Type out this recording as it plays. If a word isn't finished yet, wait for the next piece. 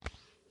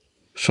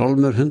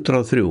Sálmur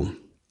 103.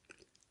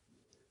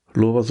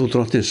 Lofa þú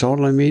Drottinn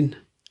sála mín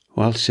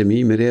og allt sem í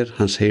mér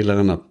hans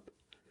heilaga nafn.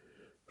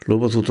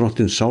 Lofa þú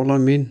Drottinn sála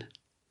mín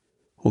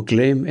og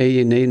gleym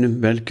eigi neinum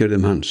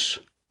velgjörðum hans.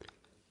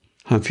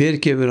 Hann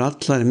fyrirgefur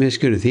allar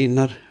misgjörðir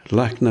þínar,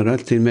 læknar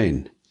öll þín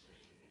mein.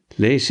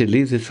 Leysir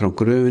líf þitt frá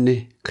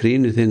gröfinni,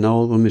 krýnir þig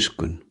náð og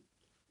miskun.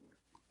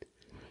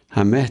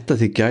 Hann metta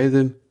þig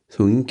gæðum,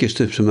 þú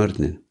yngist upp sem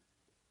örnin.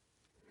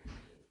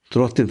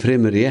 Drottinn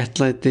fremur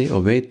réttlæti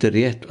og veitir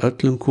rétt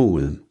öllum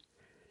kúguðum.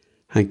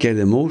 Hann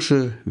gerði Mósu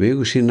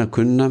vegu sína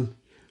kunnam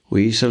og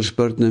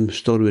Ísraelsbörnum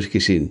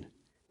stórvirki sín.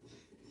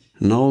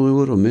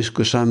 Náðugur og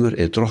miskusamur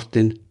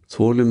Drottinn,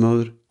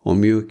 þolinmóður og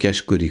mjög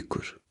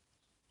gæskuríkur.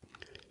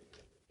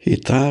 Í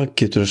dag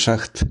getur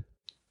sagt: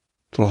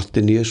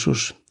 Drottinn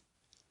Jesús,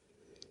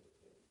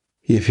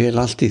 ég fel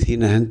allt í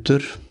þína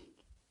hendur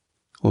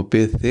og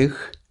bið þig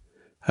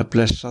að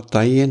blessa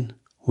daginn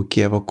og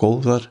gefa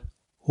góðar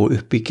og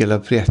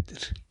uppbyggilegar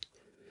fréttir.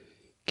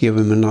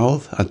 Gefa mér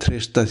náð að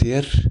treysta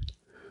þér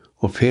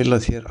og fela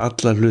þér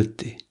alla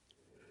hluti.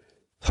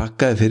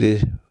 Þakka þér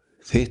fyrir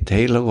þitt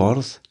heilaga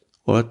orð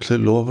og öll þau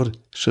lofur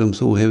sem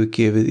þú hefur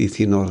gefið í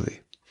þín orði.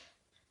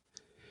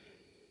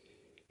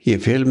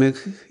 Ég fel mig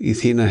í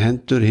þína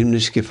hendur,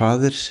 himneski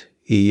Faðir,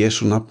 í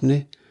Jesú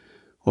nafni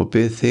og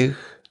bið þig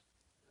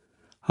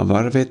að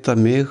varðveita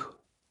mig,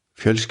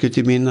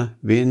 fjölskyldu mína,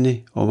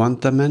 vini og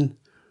vandamenn,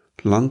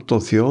 land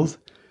og þjóð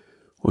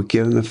og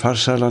gefa mér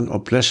farsælan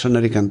og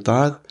blessunaríkan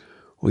dag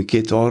og ég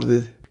geti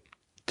orðið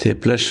til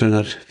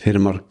blessunar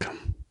fyrir marga.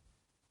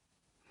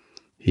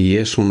 Í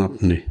Jesú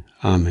nafni.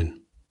 Amen.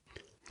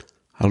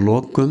 Að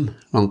lokum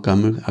langar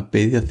mig að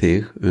biðja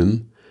þig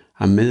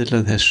að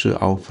miðla þessu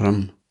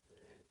áfram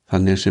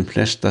þannig sem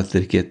flest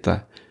allir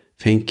geta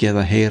fengið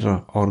að heyra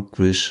orð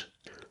Guðs.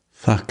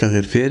 Þakka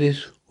þér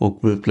fyrir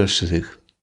og Guð blessi þig.